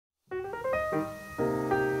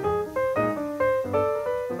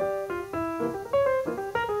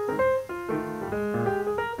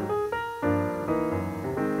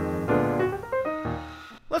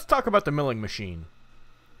talk about the milling machine.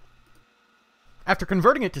 After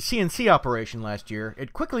converting it to CNC operation last year,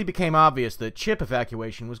 it quickly became obvious that chip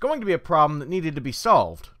evacuation was going to be a problem that needed to be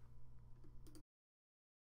solved.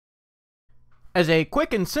 As a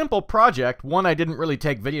quick and simple project, one I didn't really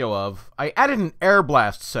take video of, I added an air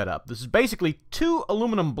blast setup. This is basically two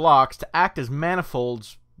aluminum blocks to act as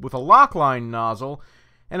manifolds with a lock line nozzle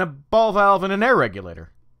and a ball valve and an air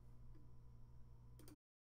regulator.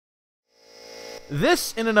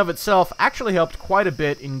 This, in and of itself, actually helped quite a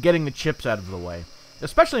bit in getting the chips out of the way,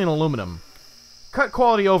 especially in aluminum. Cut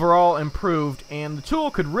quality overall improved, and the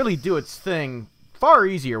tool could really do its thing far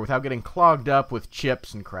easier without getting clogged up with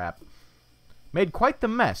chips and crap. Made quite the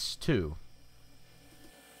mess, too.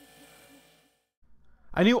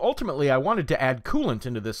 I knew ultimately I wanted to add coolant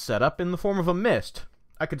into this setup in the form of a mist.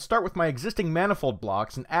 I could start with my existing manifold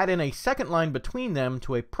blocks and add in a second line between them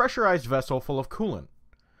to a pressurized vessel full of coolant.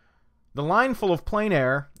 The line full of plain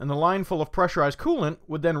air and the line full of pressurized coolant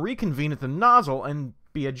would then reconvene at the nozzle and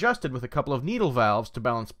be adjusted with a couple of needle valves to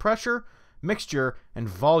balance pressure, mixture, and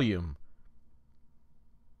volume.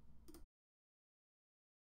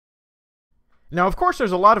 Now, of course,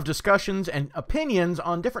 there's a lot of discussions and opinions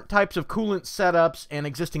on different types of coolant setups and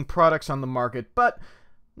existing products on the market, but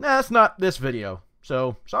that's not this video,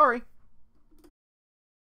 so sorry.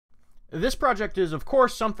 This project is, of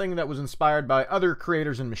course, something that was inspired by other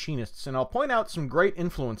creators and machinists, and I'll point out some great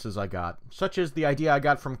influences I got, such as the idea I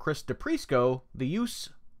got from DePrisco, the use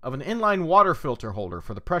of an inline water filter holder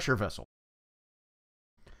for the pressure vessel.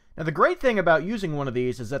 Now, the great thing about using one of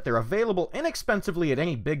these is that they're available inexpensively at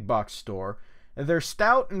any big box store. They're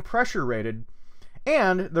stout and pressure rated,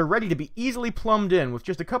 and they're ready to be easily plumbed in with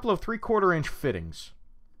just a couple of 3/4 inch fittings.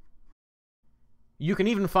 You can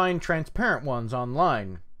even find transparent ones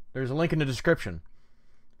online. There's a link in the description.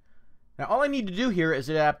 Now, all I need to do here is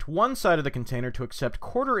adapt one side of the container to accept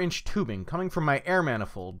 1/4 inch tubing coming from my air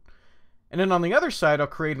manifold, and then on the other side I'll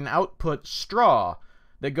create an output straw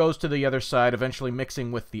that goes to the other side, eventually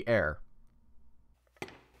mixing with the air.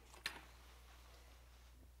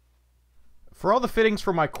 For all the fittings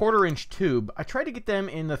for my 1/4 inch tube, I try to get them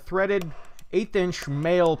in the threaded 1/8 inch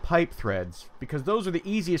male pipe threads, because those are the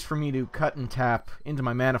easiest for me to cut and tap into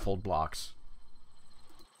my manifold blocks.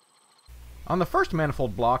 On the first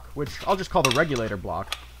manifold block, which I'll just call the regulator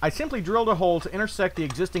block, I simply drilled a hole to intersect the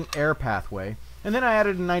existing air pathway, and then I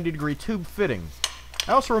added a 90-degree tube fitting.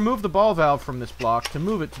 I also removed the ball valve from this block to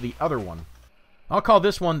move it to the other one. I'll call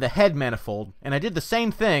this one the head manifold, and I did the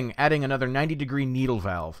same thing, adding another 90-degree needle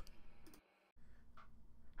valve.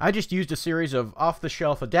 I just used a series of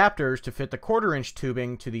off-the-shelf adapters to fit the 1/4 inch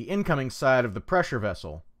tubing to the incoming side of the pressure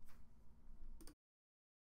vessel.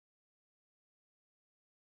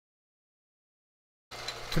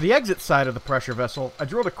 For the exit side of the pressure vessel, I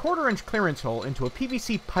drilled a 1/4 inch clearance hole into a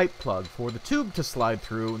PVC pipe plug for the tube to slide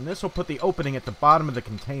through, and this will put the opening at the bottom of the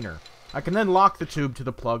container. I can then lock the tube to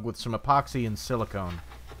the plug with some epoxy and silicone.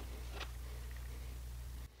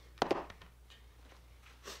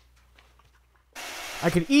 I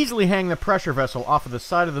could easily hang the pressure vessel off of the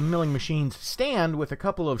side of the milling machine's stand with a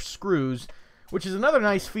couple of screws, which is another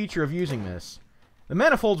nice feature of using this. The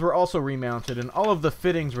manifolds were also remounted, and all of the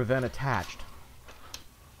fittings were then attached.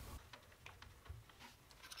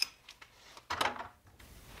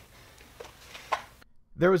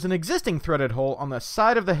 There was an existing threaded hole on the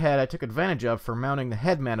side of the head I took advantage of for mounting the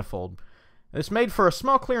head manifold. This made for a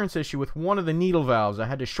small clearance issue with one of the needle valves. I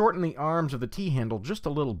had to shorten the arms of the T-handle just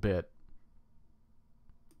a little bit.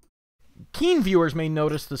 Keen viewers may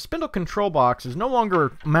notice the spindle control box is no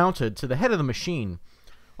longer mounted to the head of the machine.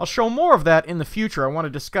 I'll show more of that in the future. I want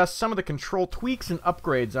to discuss some of the control tweaks and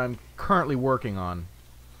upgrades I'm currently working on.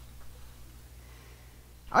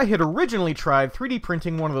 I had originally tried 3D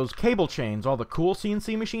printing one of those cable chains all the cool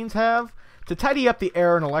CNC machines have to tidy up the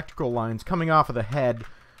air and electrical lines coming off of the head,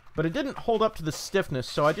 but it didn't hold up to the stiffness,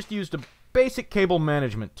 so I just used a basic cable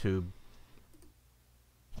management tube.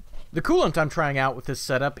 The coolant I'm trying out with this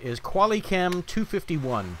setup is Qualichem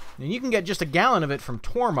 251, and you can get just a gallon of it from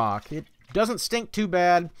Tormach. It doesn't stink too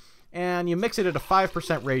bad, and you mix it at a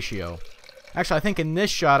 5% ratio. Actually, I think in this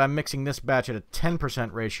shot I'm mixing this batch at a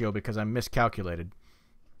 10% ratio because I miscalculated.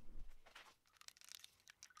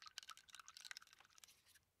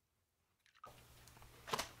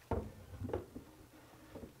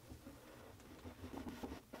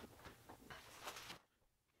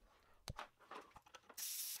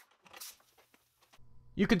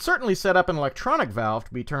 You could certainly set up an electronic valve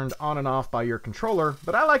to be turned on and off by your controller,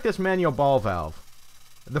 but I like this manual ball valve.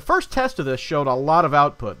 The first test of this showed a lot of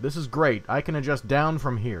output. This is great. I can adjust down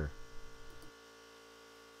from here.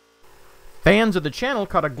 Fans of the channel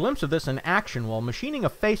caught a glimpse of this in action while machining a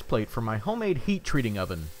faceplate for my homemade heat treating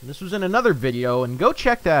oven. This was in another video, and go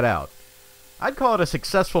check that out. I'd call it a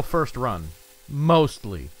successful first run.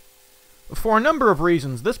 Mostly. For a number of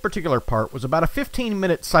reasons, this particular part was about a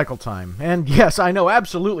 15-minute cycle time, and yes, I know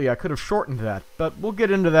absolutely I could have shortened that, but we'll get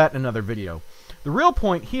into that in another video. The real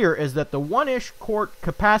point here is that the 1-ish quart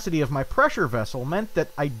capacity of my pressure vessel meant that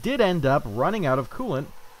I did end up running out of coolant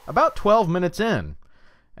about 12 minutes in,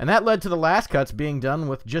 and that led to the last cuts being done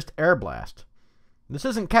with just air blast. This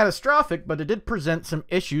isn't catastrophic, but it did present some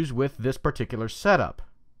issues with this particular setup.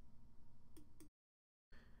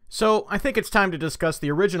 So, I think it's time to discuss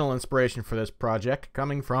the original inspiration for this project,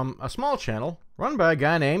 coming from a small channel run by a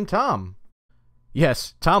guy named Tom.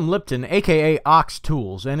 Yes, Tom Lipton, aka Ox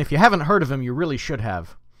Tools, and if you haven't heard of him, you really should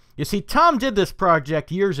have. You see, Tom did this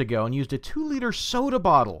project years ago and used a 2-liter soda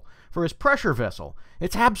bottle for his pressure vessel.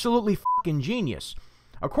 It's absolutely fucking genius.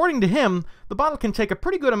 According to him, the bottle can take a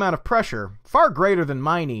pretty good amount of pressure, far greater than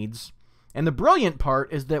my needs. And the brilliant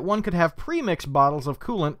part is that one could have pre-mixed bottles of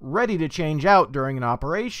coolant ready to change out during an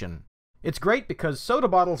operation. It's great because soda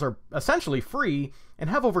bottles are essentially free and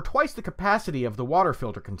have over twice the capacity of the water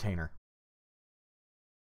filter container.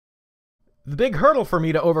 The big hurdle for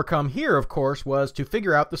me to overcome here, of course, was to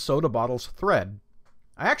figure out the soda bottle's thread.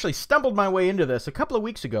 I actually stumbled my way into this a couple of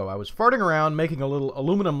weeks ago. I was farting around making a little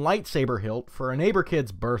aluminum lightsaber hilt for a neighbor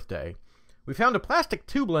kid's birthday. We found a plastic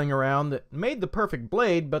tube laying around that made the perfect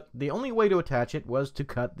blade, but the only way to attach it was to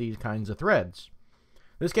cut these kinds of threads.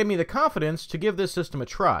 This gave me the confidence to give this system a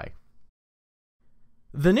try.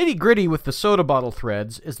 The nitty-gritty with the soda bottle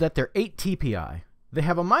threads is that they're 8 TPI. They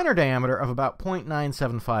have a minor diameter of about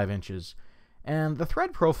 0.975 inches, and the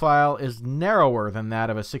thread profile is narrower than that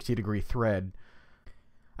of a 60-degree thread.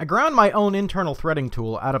 I ground my own internal threading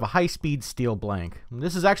tool out of a high-speed steel blank.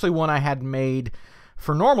 This is actually one I had made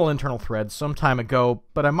for normal internal threads some time ago,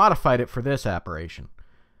 but I modified it for this operation.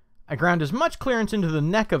 I ground as much clearance into the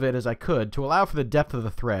neck of it as I could to allow for the depth of the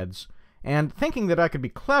threads, and thinking that I could be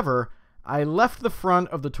clever, I left the front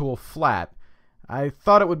of the tool flat. I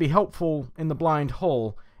thought it would be helpful in the blind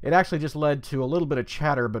hole. It actually just led to a little bit of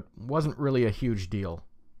chatter, but wasn't really a huge deal.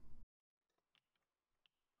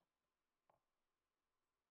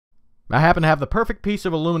 I happen to have the perfect piece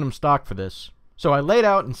of aluminum stock for this, so I laid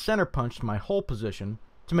out and center punched my hole position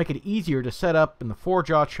to make it easier to set up in the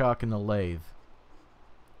 4-jaw chuck in the lathe.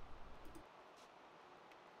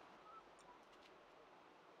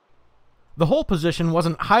 The hole position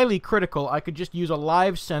wasn't highly critical. I could just use a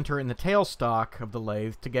live center in the tailstock of the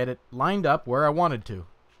lathe to get it lined up where I wanted to.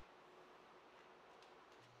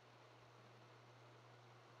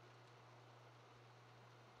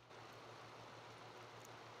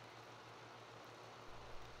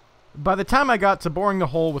 By the time I got to boring the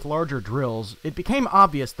hole with larger drills, it became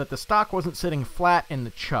obvious that the stock wasn't sitting flat in the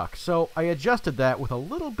chuck, so I adjusted that with a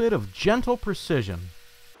little bit of gentle precision.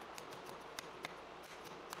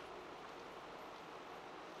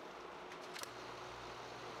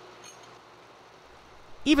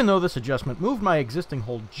 Even though this adjustment moved my existing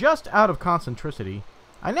hole just out of concentricity,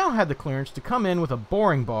 I now had the clearance to come in with a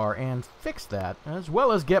boring bar and fix that, as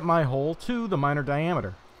well as get my hole to the minor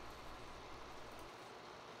diameter.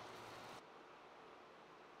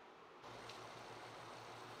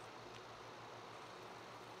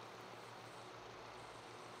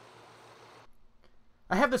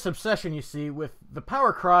 I have this obsession, you see, with the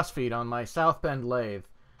power crossfeed on my South Bend lathe.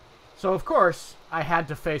 So of course, I had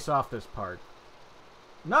to face off this part.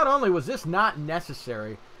 Not only was this not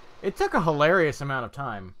necessary, it took a hilarious amount of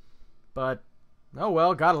time. But, oh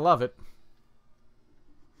well, gotta love it.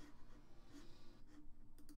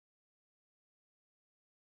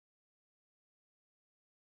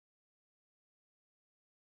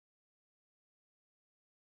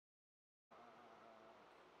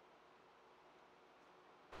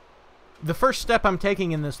 The first step I'm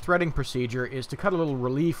taking in this threading procedure is to cut a little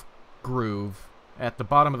relief groove at the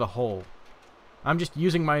bottom of the hole. I'm just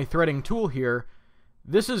using my threading tool here.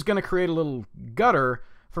 This is going to create a little gutter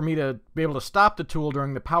for me to be able to stop the tool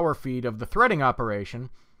during the power feed of the threading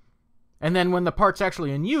operation. And then when the part's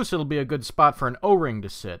actually in use, it'll be a good spot for an O-ring to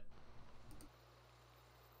sit.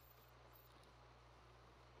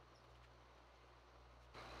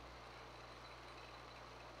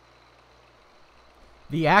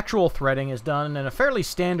 The actual threading is done in a fairly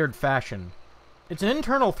standard fashion. It's an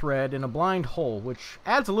internal thread in a blind hole, which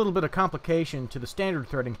adds a little bit of complication to the standard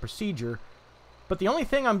threading procedure, but the only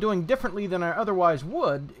thing I'm doing differently than I otherwise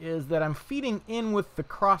would is that I'm feeding in with the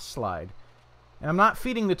cross slide, and I'm not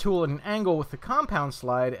feeding the tool at an angle with the compound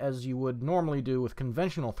slide as you would normally do with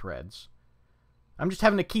conventional threads. I'm just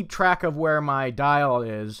having to keep track of where my dial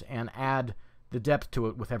is and add the depth to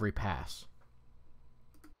it with every pass.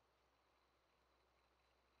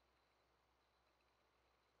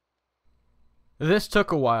 This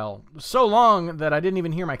took a while, so long that I didn't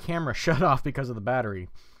even hear my camera shut off because of the battery.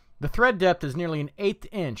 The thread depth is nearly 1/8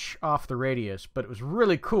 inch off the radius, but it was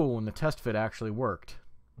really cool when the test fit actually worked.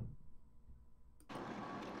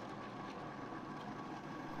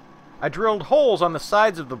 I drilled holes on the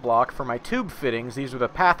sides of the block for my tube fittings. These are the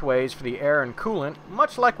pathways for the air and coolant,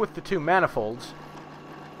 much like with the two manifolds.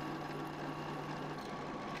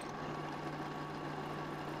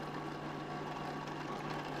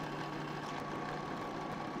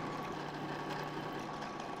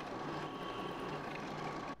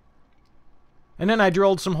 And then I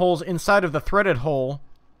drilled some holes inside of the threaded hole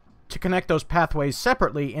to connect those pathways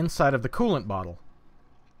separately inside of the coolant bottle.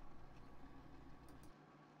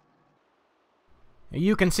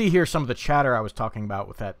 You can see here some of the chatter I was talking about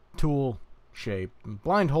with that tool shape.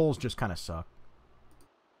 Blind holes just kind of suck.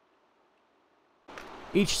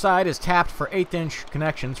 Each side is tapped for 1/8 inch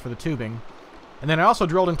connections for the tubing, and then I also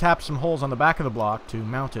drilled and tapped some holes on the back of the block to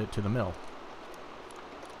mount it to the mill.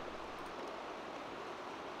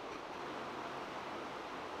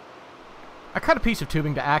 I cut a piece of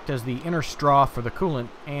tubing to act as the inner straw for the coolant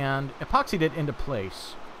and epoxied it into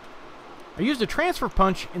place. I used a transfer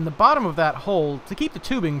punch in the bottom of that hole to keep the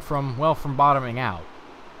tubing from bottoming out.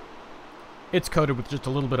 It's coated with just a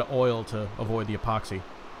little bit of oil to avoid the epoxy.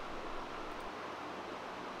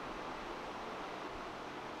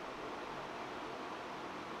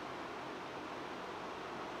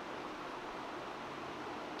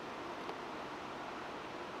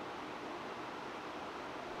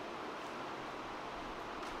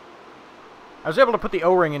 I was able to put the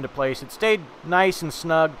O-ring into place. It stayed nice and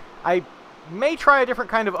snug. I may try a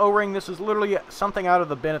different kind of O-ring. This is literally something out of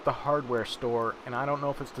the bin at the hardware store, and I don't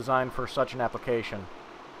know if it's designed for such an application.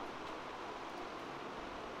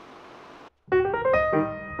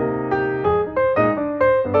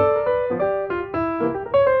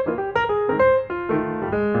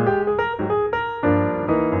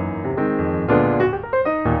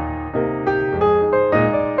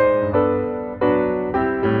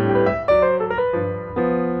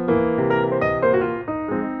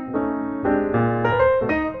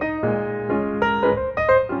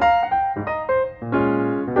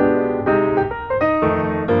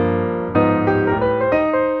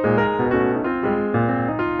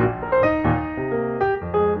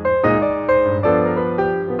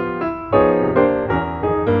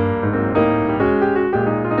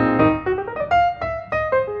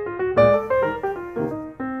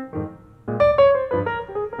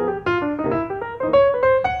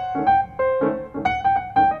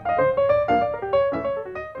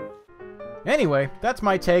 Anyway, that's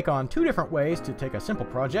my take on 2 different ways to take a simple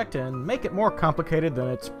project and make it more complicated than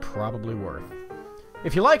it's probably worth.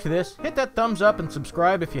 If you liked this, hit that thumbs up and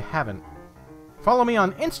subscribe if you haven't. Follow me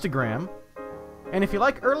on Instagram, and if you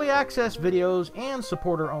like early access videos and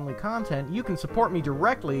supporter-only content, you can support me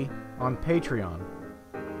directly on Patreon.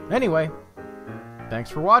 Anyway,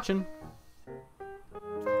 thanks for watching.